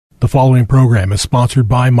The following program is sponsored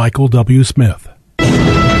by Michael W. Smith. The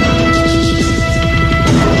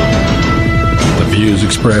views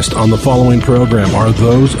expressed on the following program are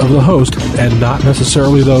those of the host and not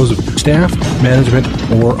necessarily those of staff, management,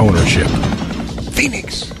 or ownership.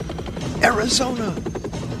 Phoenix, Arizona.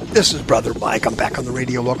 This is Brother Mike. I'm back on the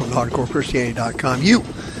radio. Welcome to HardcoreChristianity.com. You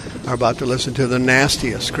are about to listen to the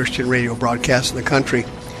nastiest Christian radio broadcast in the country.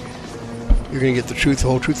 You're going to get the truth, the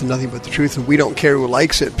whole truth, and nothing but the truth, and we don't care who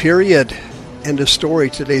likes it, period. End of story.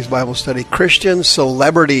 Today's Bible study, Christian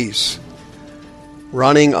celebrities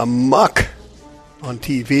running amok on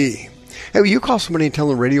TV. Hey, will you call somebody and tell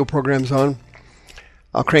them the radio program's on?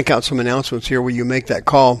 I'll crank out some announcements here where you make that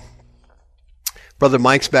call. Brother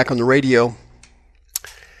Mike's back on the radio.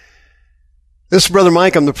 This is Brother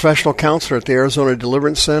Mike. I'm the professional counselor at the Arizona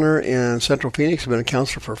Deliverance Center in Central Phoenix. I've been a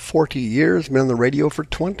counselor for 40 years. Been on the radio for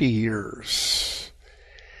 20 years.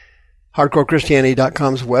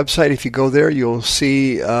 HardcoreChristianity.com's website. If you go there, you'll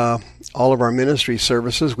see all of our ministry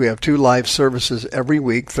services. We have 2 live services every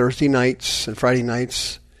week, Thursday nights and Friday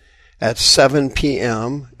nights at 7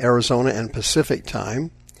 p.m. Arizona and Pacific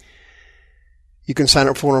time. You can sign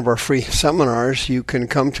up for one of our free seminars. You can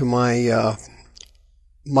come to my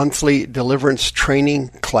monthly deliverance training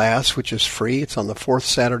class, which is free. It's on the 4th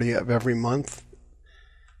Saturday of every month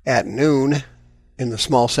at noon in the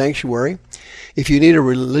small sanctuary. If you need a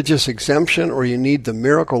religious exemption or you need the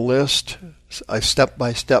miracle list, a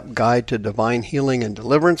step-by-step guide to divine healing and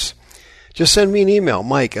deliverance, just send me an email,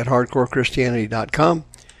 Mike at hardcorechristianity.com.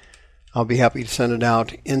 I'll be happy to send it out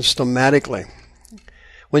instamatically.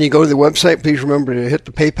 When you go to the website, please remember to hit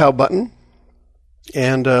the PayPal button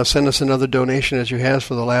and send us another donation as you have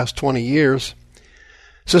for the last 20 years.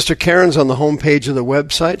 Sister Karen's on the home page of the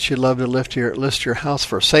website. She'd love to list your house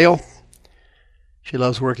for sale. She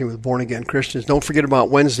loves working with born-again Christians. Don't forget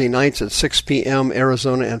about Wednesday nights at 6 p.m.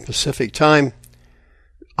 Arizona and Pacific time.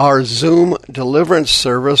 Our Zoom deliverance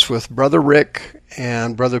service with Brother Rick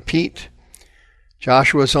and Brother Pete.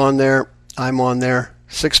 Joshua's on there. I'm on there.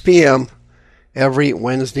 6 p.m. every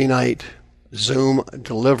Wednesday night. Zoom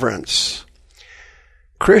deliverance.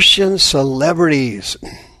 Christian celebrities.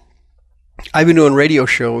 I've been doing radio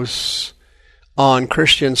shows on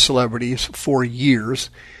Christian celebrities for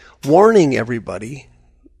years, warning everybody,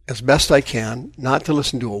 as best I can, not to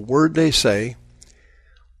listen to a word they say.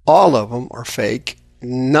 All of them are fake.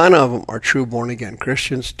 None of them are true born-again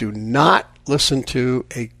Christians. Do not listen to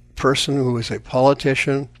a person who is a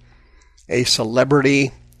politician, a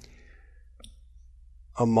celebrity,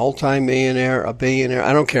 a multimillionaire, a billionaire.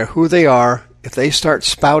 I don't care who they are. If they start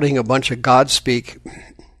spouting a bunch of Godspeak,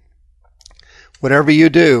 whatever you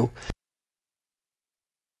do,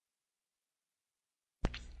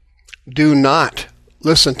 do not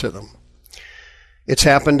listen to them. It's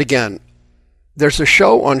happened again. There's a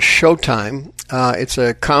show on Showtime. It's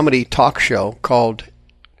a comedy talk show called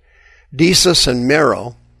Desus and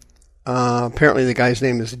Mero. Apparently the guy's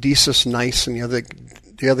name is Desus Nice, and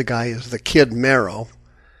the other guy is the Kid Mero.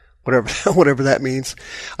 Whatever that means.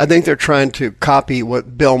 I think they're trying to copy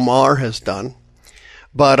what Bill Maher has done.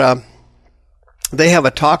 But they have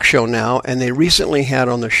a talk show now, and they recently had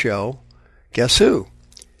on the show, guess who?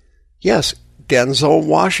 Yes, Denzel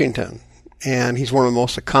Washington. And he's one of the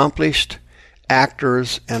most accomplished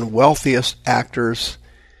actors and wealthiest actors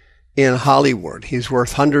in Hollywood. He's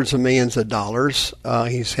worth hundreds of millions of dollars.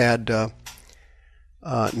 He's had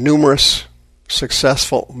numerous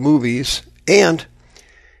successful movies, and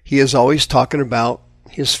he is always talking about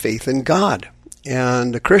his faith in God.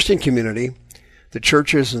 And the Christian community, the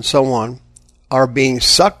churches and so on, are being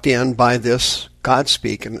sucked in by this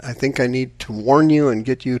Godspeak. And I think I need to warn you and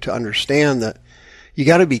get you to understand that you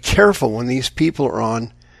got to be careful when these people are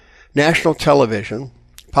on national television.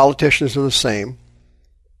 Politicians are the same.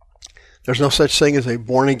 There's no such thing as a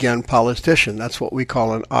born-again politician. That's what we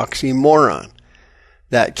call an oxymoron.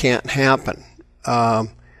 That can't happen.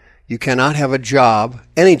 You cannot have a job,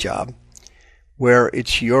 any job, where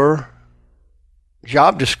it's your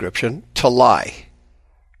job description to lie.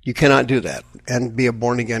 You cannot do that and be a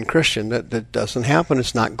born-again Christian. That doesn't happen.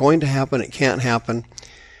 It's not going to happen. It can't happen.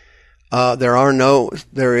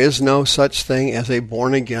 There is no such thing as a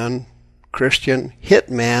born-again Christian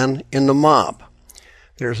hitman in the mob.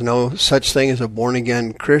 There's no such thing as a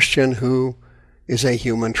born-again Christian who is a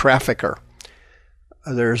human trafficker.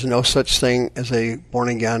 There's no such thing as a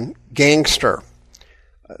born-again gangster.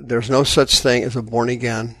 There's no such thing as a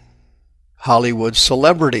born-again Hollywood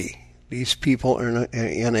celebrity. These people are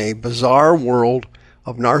in a bizarre world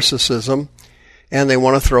of narcissism, and they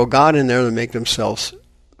want to throw God in there to make themselves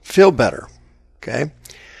feel better. Okay?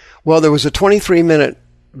 Well, there was a 23-minute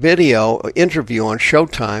interview on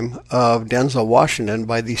Showtime of Denzel Washington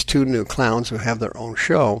by these two new clowns who have their own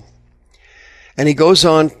show. And he goes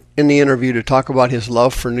on in the interview to talk about his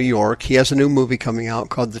love for New York. He has a new movie coming out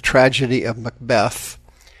called The Tragedy of Macbeth.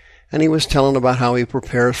 And he was telling about how he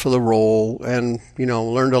prepares for the role and,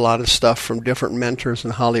 learned a lot of stuff from different mentors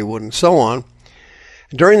in Hollywood and so on.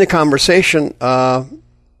 During the conversation,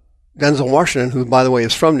 Denzel Washington, who, by the way,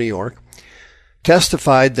 is from New York,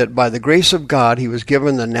 testified that by the grace of God, he was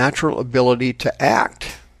given the natural ability to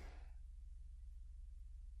act.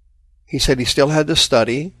 He said he still had to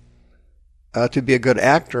study to be a good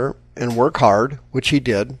actor and work hard, which he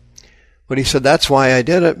did. But he said, that's why I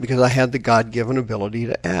did it, because I had the God-given ability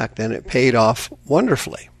to act, and it paid off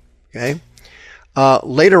wonderfully. Okay.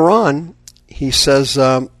 Later on, he says,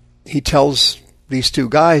 he tells these two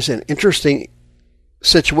guys an interesting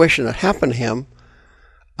situation that happened to him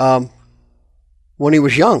when he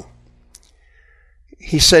was young.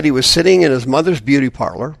 He said he was sitting in his mother's beauty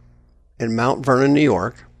parlor in Mount Vernon, New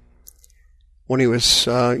York, when he was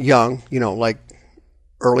young, like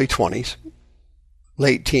early 20s.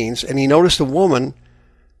 Late teens, and he noticed a woman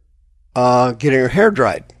getting her hair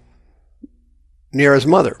dried near his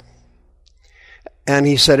mother. And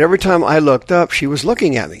he said, every time I looked up, she was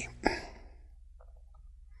looking at me.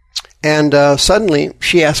 And suddenly,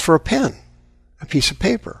 she asked for a pen, a piece of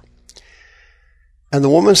paper. And the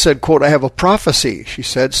woman said, quote, I have a prophecy, she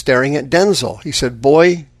said, staring at Denzel. He said,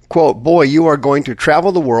 boy, quote, boy, you are going to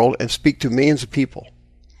travel the world and speak to millions of people.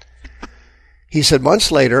 He said,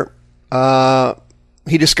 months later,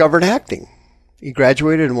 he discovered acting. He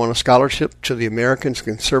graduated and won a scholarship to the American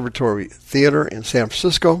Conservatory Theater in San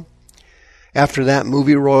Francisco. After that,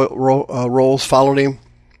 movie roles followed him.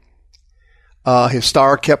 His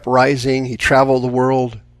star kept rising. He traveled the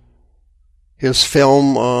world. His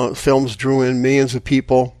films drew in millions of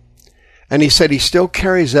people. And he said he still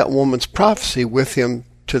carries that woman's prophecy with him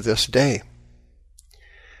to this day.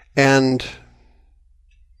 And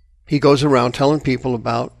he goes around telling people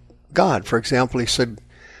about God. For example, he said,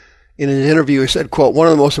 in an interview, he said, quote, one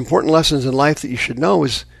of the most important lessons in life that you should know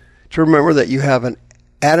is to remember that you have an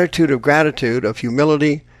attitude of gratitude, of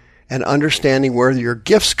humility, and understanding where your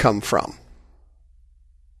gifts come from.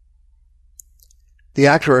 The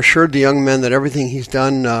actor assured the young men that everything he's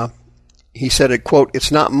done, he said, quote, it's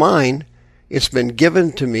not mine, it's been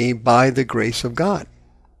given to me by the grace of God.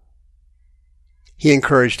 He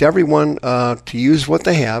encouraged everyone to use what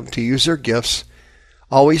they have, to use their gifts,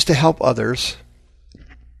 always to help others,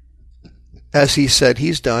 as he said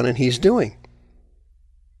he's done and he's doing.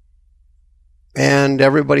 And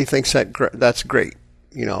everybody thinks that's great.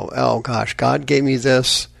 Oh gosh, God gave me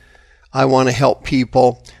this. I want to help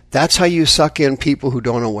people. That's how you suck in people who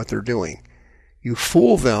don't know what they're doing. You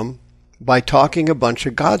fool them by talking a bunch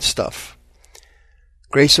of God stuff.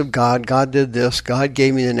 Grace of God, God did this, God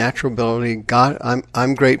gave me the natural ability, God,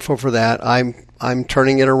 I'm grateful for that. I'm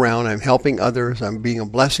turning it around. I'm helping others. I'm being a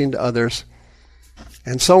blessing to others,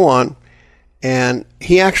 and so on. And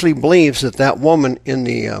he actually believes that woman in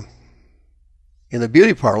the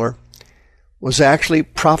beauty parlor was actually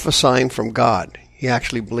prophesying from God. He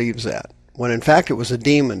actually believes that, when in fact it was a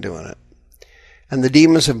demon doing it. And the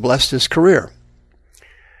demons have blessed his career.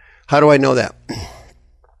 How do I know that?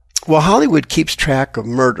 Well, Hollywood keeps track of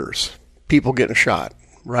murders, people getting shot,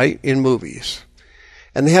 right, in movies.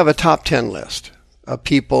 And they have a top 10 list of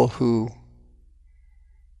people who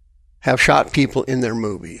have shot people in their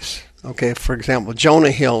movies. Okay, for example,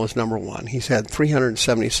 Jonah Hill is number one. He's had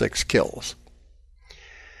 376 kills.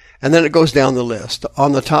 And then it goes down the list.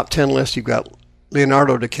 On the top 10 list, you've got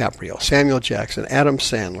Leonardo DiCaprio, Samuel Jackson, Adam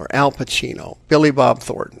Sandler, Al Pacino, Billy Bob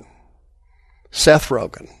Thornton, Seth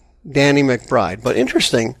Rogen, Danny McBride. But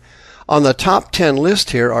interesting, on the top 10 list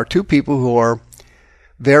here are two people who are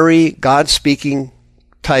very God-speaking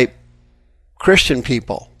type Christian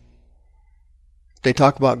people. They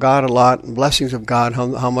talk about God a lot, and blessings of God,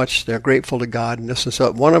 how much they're grateful to God, and this and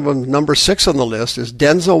so. One of them, number 6 on the list, is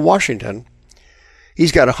Denzel Washington.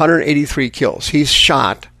 He's got 183 kills. He's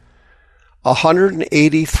shot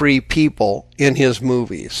 183 people in his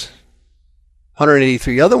movies.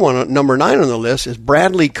 183. The other one, number 9 on the list, is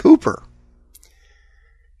Bradley Cooper.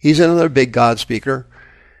 He's another big God speaker.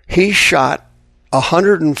 He shot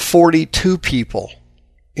 142 people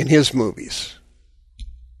in his movies.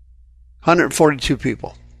 142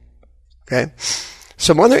 people. Okay?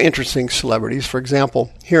 Some other interesting celebrities, for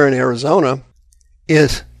example, here in Arizona,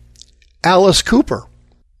 is Alice Cooper.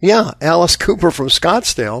 Yeah, Alice Cooper from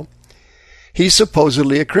Scottsdale. He's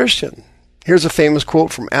supposedly a Christian. Here's a famous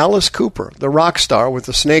quote from Alice Cooper, the rock star with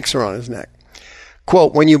the snakes around his neck.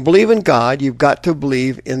 Quote, when you believe in God, you've got to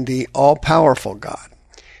believe in the all-powerful God.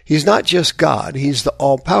 He's not just God, he's the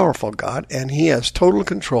all-powerful God, and he has total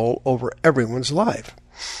control over everyone's life.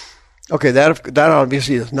 Okay, that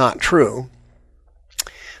obviously is not true.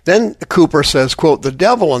 Then Cooper says, quote, the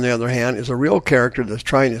devil, on the other hand, is a real character that's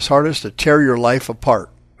trying his hardest to tear your life apart.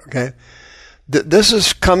 Okay? This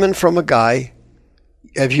is coming from a guy,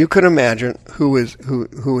 as you can imagine, who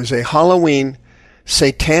is a Halloween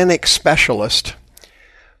satanic specialist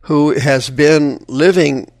who has been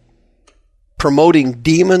living promoting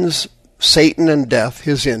demons, Satan, and death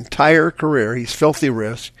his entire career. He's filthy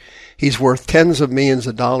rich. He's worth tens of millions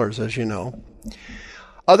of dollars, as you know.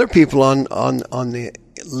 Other people on the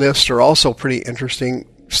list are also pretty interesting.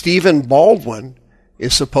 Stephen Baldwin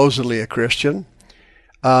is supposedly a Christian.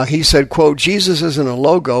 He said, quote, Jesus isn't a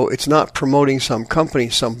logo. It's not promoting some company,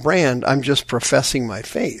 some brand. I'm just professing my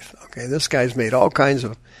faith. Okay, this guy's made all kinds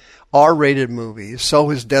of R-rated movies. So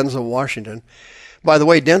has Denzel Washington. By the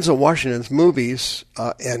way, Denzel Washington's movies,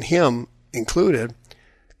 and him included,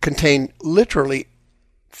 contain literally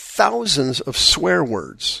thousands of swear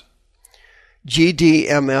words.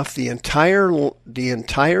 GDMF, the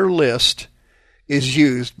entire list is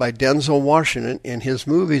used by Denzel Washington in his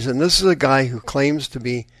movies, and this is a guy who claims to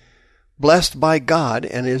be blessed by God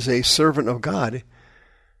and is a servant of God.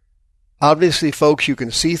 Obviously, folks, you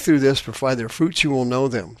can see through this, for by their fruits you will know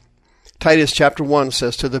them. Titus chapter 1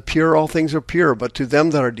 says, to the pure all things are pure, but to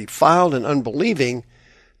them that are defiled and unbelieving,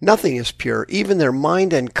 nothing is pure. Even their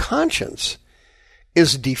mind and conscience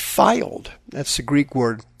is defiled. That's the Greek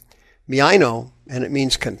word miaino, and it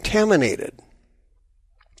means contaminated.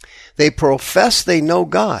 They profess they know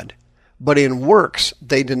God, but in works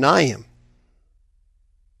they deny him,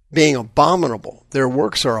 being abominable. Their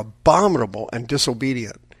works are abominable and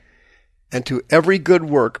disobedient, and to every good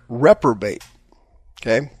work reprobate.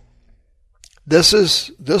 Okay?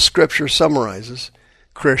 This scripture summarizes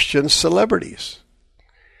Christian celebrities.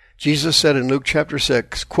 Jesus said in Luke chapter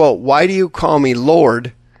 6, quote, why do you call me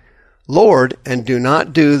Lord, Lord, and do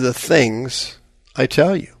not do the things I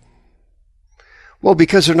tell you? Well,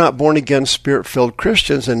 because they're not born-again, Spirit-filled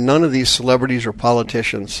Christians, and none of these celebrities or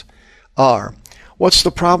politicians are. What's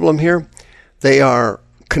the problem here? They are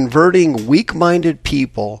converting weak-minded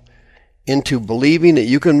people into believing that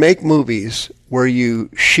you can make movies where you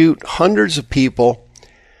shoot hundreds of people,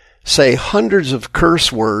 say hundreds of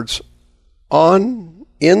curse words in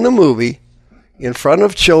the movie, in front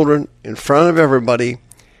of children, in front of everybody,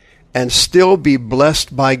 and still be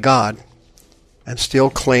blessed by God and still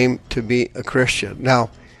claim to be a Christian.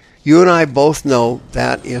 Now, you and I both know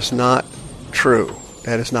that is not true.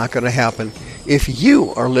 That is not going to happen. If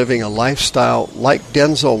you are living a lifestyle like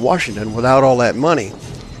Denzel Washington without all that money,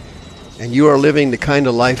 and you are living the kind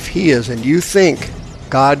of life he is, and you think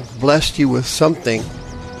God blessed you with something,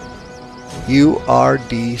 you are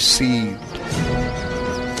deceived.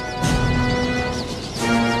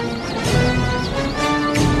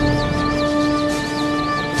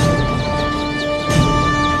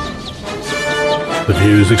 The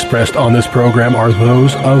views expressed on this program are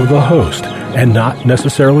those of the host and not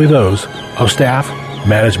necessarily those of staff,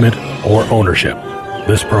 management, or ownership.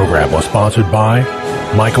 This program was sponsored by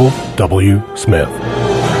Michael W. Smith.